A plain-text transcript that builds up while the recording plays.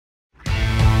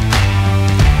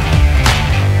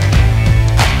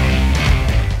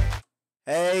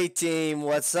Hey team,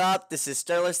 what's up? This is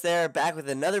Sterlistaire back with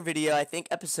another video, I think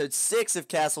episode 6 of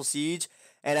Castle Siege,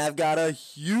 and I've got a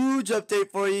huge update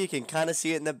for you. You can kind of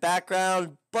see it in the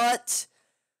background, but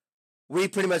we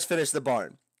pretty much finished the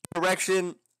barn.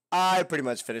 Correction, I pretty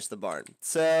much finished the barn.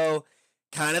 So,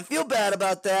 kind of feel bad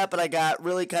about that, but I got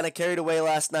really kind of carried away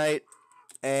last night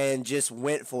and just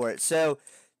went for it. So,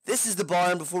 this is the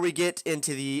barn. Before we get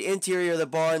into the interior of the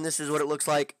barn, this is what it looks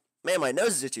like. Man, my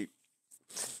nose is itchy.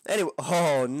 Anyway,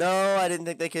 oh no, I didn't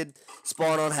think they could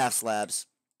spawn on half slabs.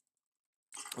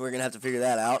 We're gonna have to figure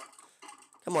that out.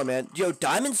 Come on, man. Yo,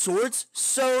 diamond swords,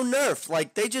 so nerfed.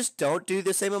 Like, they just don't do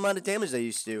the same amount of damage they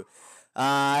used to.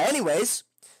 Anyways,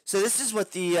 so this is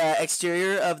what the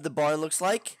exterior of the barn looks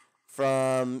like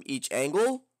from each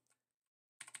angle.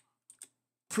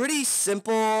 Pretty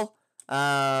simple,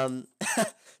 to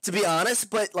be honest,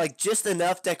 but like just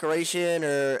enough decoration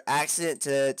or accent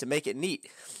to make it neat.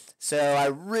 So I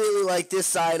really like this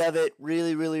side of it,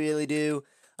 really do.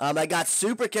 I got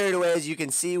super carried away, as you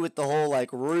can see, with the whole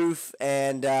like roof,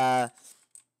 and I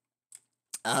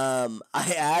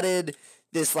added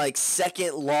this like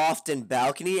second loft and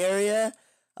balcony area.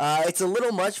 It's a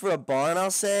little much for a barn, I'll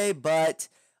say, but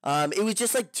it was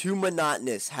just like too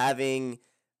monotonous having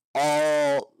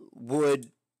all wood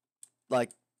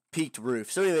like peaked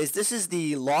roof. So anyways, this is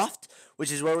the loft,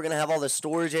 which is where we're gonna have all the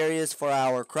storage areas for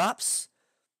our crops.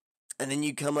 And then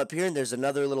you come up here and there's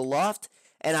another little loft.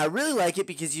 And I really like it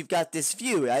because you've got this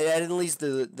view. I didn't lose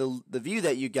the view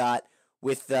that you got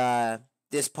with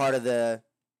this part of the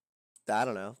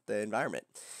environment.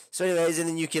 So anyways, and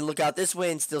then you can look out this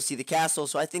way and still see the castle.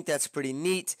 So I think that's pretty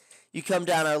neat. You come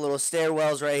down our little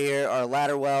stairwells right here, our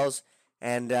ladder wells.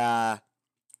 And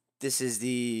this is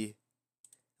the...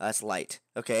 that's light.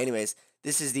 Okay, anyways,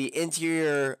 this is the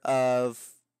interior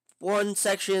of one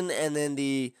section and then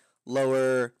the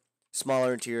lower...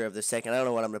 smaller interior of the second. I don't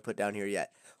know what I'm going to put down here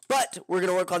yet. But we're going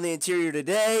to work on the interior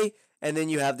today. And then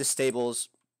you have the stables,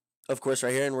 of course,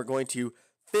 right here. And we're going to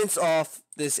fence off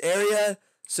this area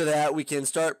so that we can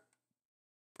start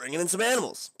bringing in some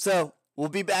animals. So we'll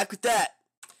be back with that.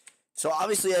 So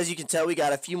obviously, as you can tell, we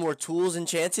got a few more tools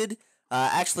enchanted.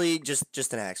 Actually,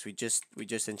 just an axe. We just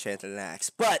enchanted an axe.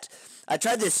 But I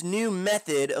tried this new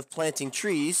method of planting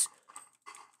trees.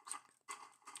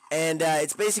 And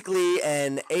it's basically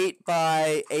an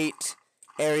 8x8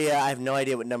 area. I have no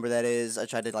idea what number that is. I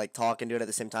tried to like talk and do it at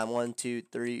the same time. 1, 2,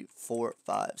 3, 4,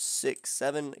 5, 6,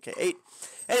 7. Okay, 8.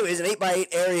 Anyways, an 8x8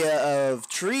 area of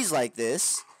trees like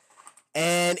this.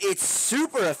 And it's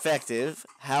super effective.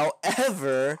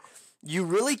 However, you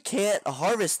really can't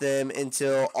harvest them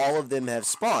until all of them have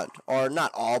spawned. Or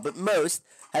not all, but most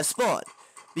have spawned.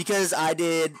 Because I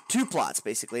did 2 plots,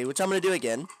 basically, which I'm going to do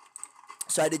again.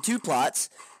 So I did 2 plots,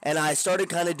 and I started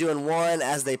kind of doing one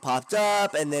as they popped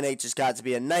up, and then it just got to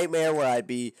be a nightmare where I'd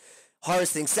be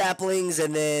harvesting saplings,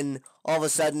 and then all of a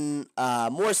sudden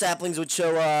more saplings would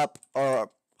show up,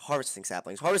 or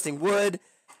harvesting wood,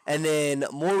 and then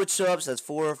more would show up. So that's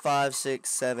 4, 5, 6,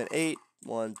 7, 8,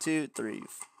 1, 2, 3, 4,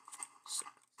 6.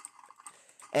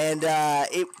 And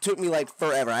it took me like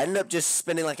forever. I ended up just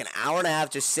spending like an hour and a half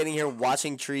just sitting here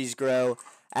watching trees grow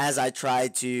as I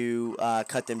tried to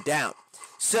cut them down.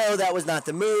 So that was not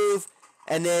the move.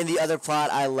 And then the other plot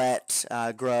I let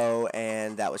grow,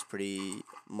 and that was pretty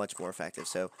much more effective.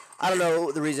 So I don't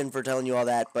know the reason for telling you all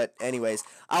that, but anyways,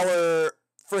 our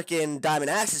freaking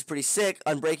diamond axe is pretty sick.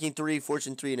 Unbreaking 3,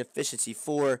 fortune 3, and efficiency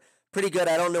 4. Pretty good.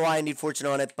 I don't know why I need fortune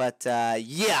on it, but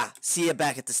yeah, see you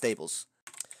back at the stables.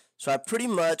 So I pretty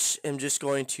much am just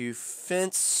going to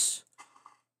fence.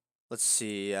 Let's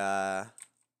see. I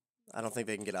don't think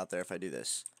they can get out there if I do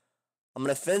this. I'm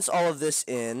going to fence all of this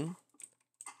in.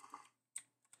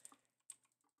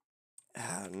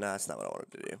 No, that's not what I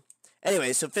wanted to do.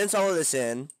 Anyway, so fence all of this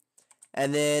in.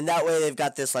 And then that way they've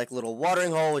got this like little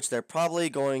watering hole, which they're probably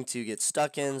going to get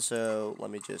stuck in. So let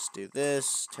me just do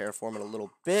this. Terraform it a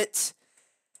little bit.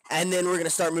 And then we're going to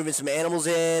start moving some animals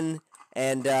in.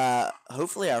 And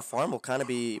hopefully our farm will kind of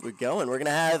be going. We're going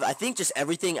to have, I think, just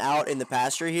everything out in the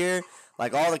pasture here.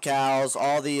 Like all the cows,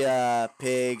 all the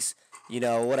pigs, you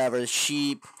know, whatever,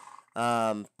 sheep,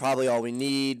 probably all we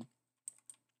need.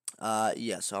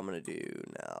 Yeah, so I'm going to do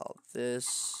now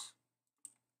this.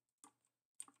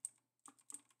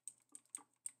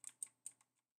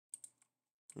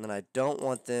 And then I don't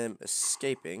want them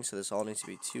escaping, so this all needs to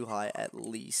be too high at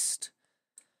least.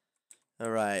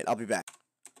 Alright, I'll be back.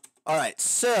 Alright,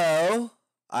 so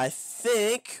I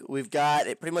think we've got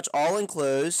it pretty much all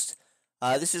enclosed.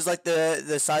 This is like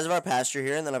the size of our pasture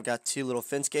here, and then I've got 2 little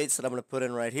fence gates that I'm going to put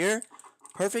in right here.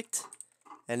 Perfect.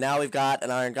 And now we've got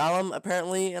an iron golem,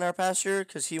 apparently, in our pasture,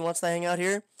 because he wants to hang out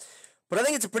here. But I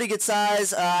think it's a pretty good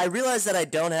size. I realize that I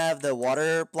don't have the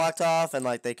water blocked off, and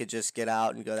like they could just get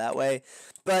out and go that way.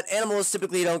 But animals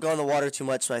typically don't go in the water too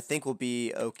much, so I think we'll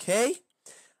be okay.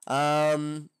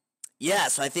 Yeah,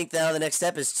 so I think now the next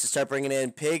step is to start bringing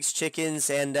in pigs, chickens,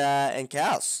 and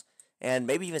cows, and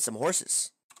maybe even some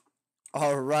horses.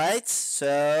 All right,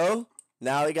 so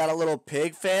now we got a little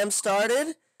pig fam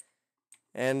started,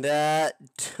 and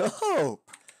dope.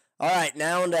 All right,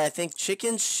 now into I think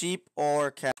chickens, sheep,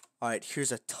 or cows. All right,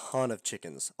 here's a ton of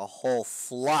chickens, a whole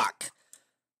flock.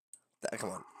 Come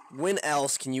on, when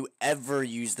else can you ever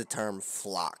use the term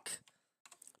flock?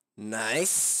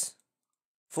 Nice.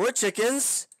 4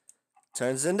 chickens.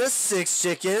 Turns into 6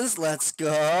 chickens. Let's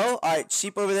go. All right,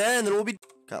 sheep over there, and then we'll be...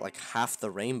 Got like half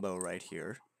the rainbow right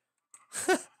here.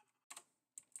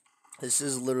 This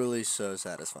is literally so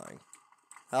satisfying.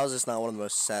 How is this not one of the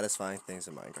most satisfying things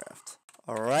in Minecraft?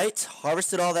 All right,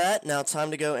 harvested all that. Now time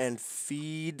to go and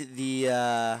feed the,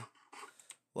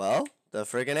 well, the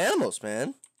friggin' animals,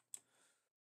 man.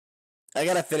 I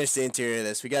gotta finish the interior of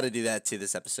this. We gotta do that too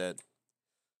this episode.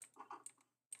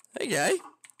 Hey, guy.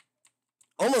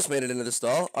 Almost made it into the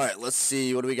stall. All right, let's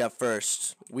see. What do we got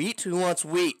first? Wheat? Who wants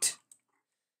wheat?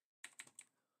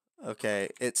 Okay,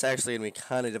 it's actually going to be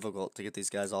kind of difficult to get these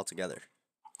guys all together.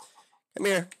 Come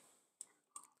here.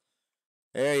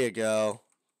 There you go.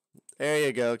 There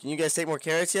you go. Can you guys take more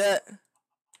carrots yet?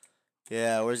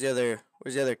 Yeah, where's the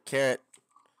other carrot?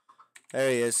 There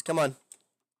he is. Come on.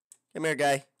 Come here,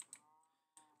 guy.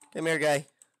 Come here, guy.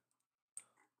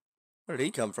 Where did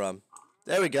he come from?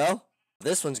 There we go.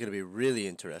 This one's going to be really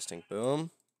interesting. Boom.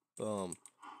 Boom.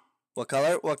 What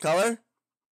color? What color?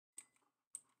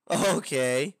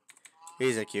 Okay.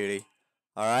 He's a cutie.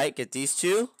 Alright, get these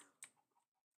 2.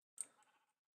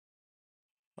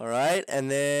 Alright, and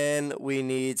then we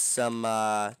need some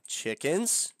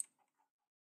chickens.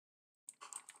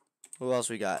 Who else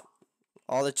we got?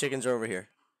 All the chickens are over here.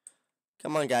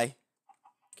 Come on, guy.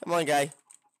 Come on, guy.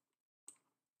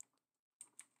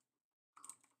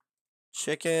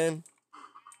 Chicken.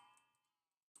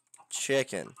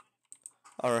 Chicken.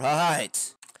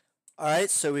 Alright.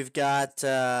 Alright, so we've got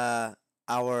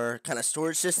our kind of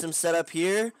storage system set up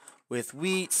here with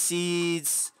wheat,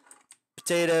 seeds,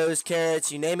 potatoes,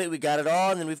 carrots, you name it, we got it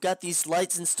all. And then we've got these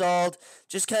lights installed,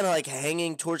 just kind of like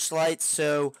hanging torch lights.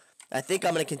 So I think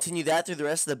I'm going to continue that through the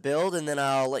rest of the build, and then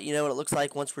I'll let you know what it looks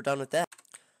like once we're done with that.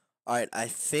 Alright, I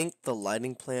think the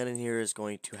lighting plan in here is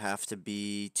going to have to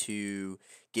be to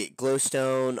get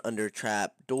glowstone under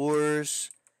trap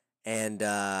doors, and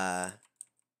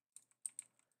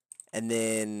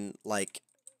then like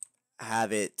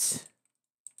have it...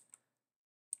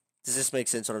 Does this make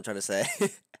sense what I'm trying to say?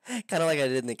 Kind of like I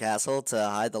did in the castle to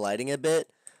hide the lighting a bit,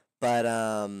 but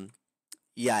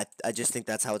yeah, I just think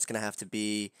that's how it's gonna have to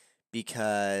be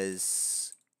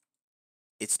because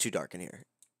it's too dark in here,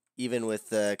 even with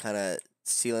the kind of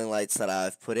ceiling lights that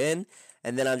I've put in.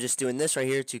 And then I'm just doing this right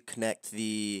here to connect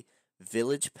the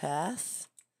village path.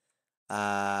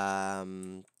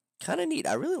 Kind of neat.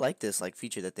 I really like this like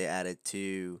feature that they added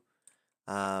to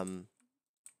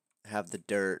have the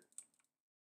dirt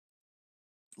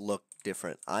look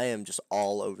different. I am just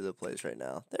all over the place right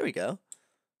now. There we go.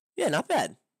 Yeah, not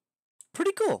bad.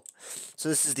 Pretty cool. So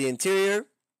this is the interior.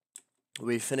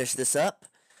 We finished this up.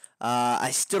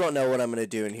 I still don't know what I'm going to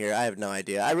do in here. I have no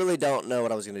idea. I really don't know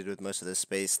what I was going to do with most of this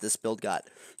space. This build got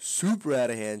super out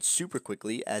of hand super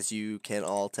quickly, as you can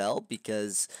all tell,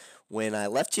 because when I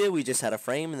left you, we just had a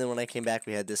frame, and then when I came back,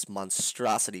 we had this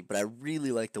monstrosity, but I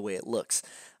really like the way it looks.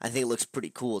 I think it looks pretty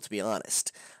cool, to be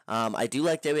honest. I do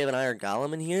like that we have an iron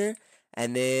golem in here,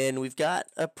 and then we've got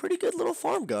a pretty good little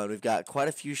farm going. We've got quite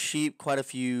a few sheep, quite a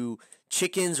few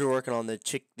chickens. We're working on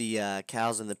the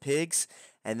cows and the pigs,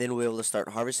 and then we'll be able to start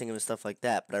harvesting them and stuff like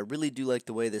that. But I really do like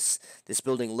the way this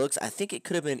building looks. I think it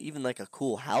could have been even like a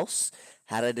cool house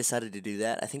had I decided to do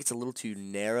that. I think it's a little too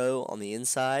narrow on the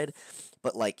inside,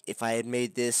 but like if I had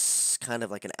made this kind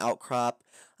of like an outcrop,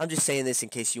 I'm just saying this in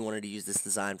case you wanted to use this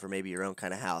design for maybe your own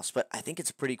kind of house. But I think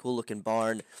it's a pretty cool looking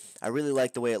barn. I really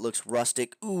like the way it looks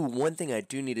rustic. Ooh, one thing I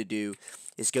do need to do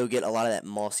is go get a lot of that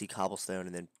mossy cobblestone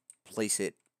and then place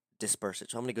it, disperse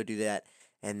it. So I'm gonna go do that,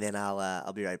 and then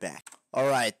I'll be right back. All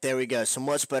right, there we go. So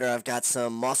much better. I've got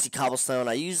some mossy cobblestone.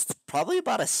 I used probably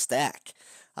about a stack,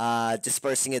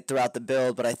 dispersing it throughout the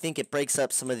build, but I think it breaks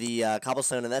up some of the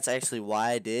cobblestone, and that's actually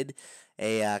why I did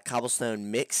a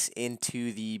cobblestone mix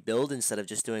into the build instead of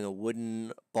just doing a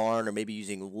wooden barn or maybe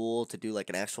using wool to do like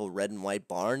an actual red and white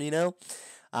barn, you know?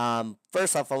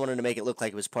 First off, I wanted to make it look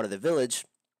like it was part of the village.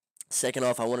 Second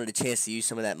off, I wanted a chance to use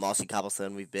some of that mossy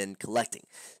cobblestone we've been collecting.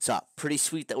 So, pretty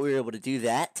sweet that we were able to do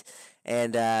that.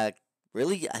 And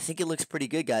really, I think it looks pretty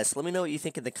good, guys. So let me know what you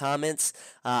think in the comments.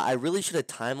 I really should have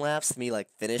time-lapsed me like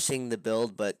finishing the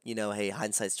build, but you know, hey,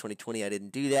 hindsight's 2020. I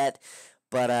didn't do that.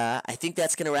 But I think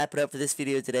that's going to wrap it up for this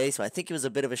video today. So I think it was a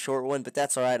bit of a short one, but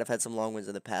that's all right. I've had some long ones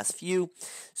in the past few,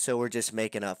 so we're just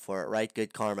making up for it, right?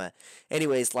 Good karma.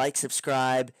 Anyways, like,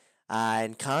 subscribe,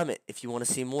 and comment if you want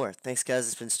to see more. Thanks, guys.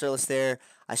 It's been Sterlistaire.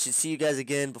 I should see you guys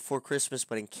again before Christmas,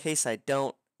 but in case I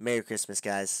don't, Merry Christmas,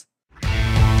 guys.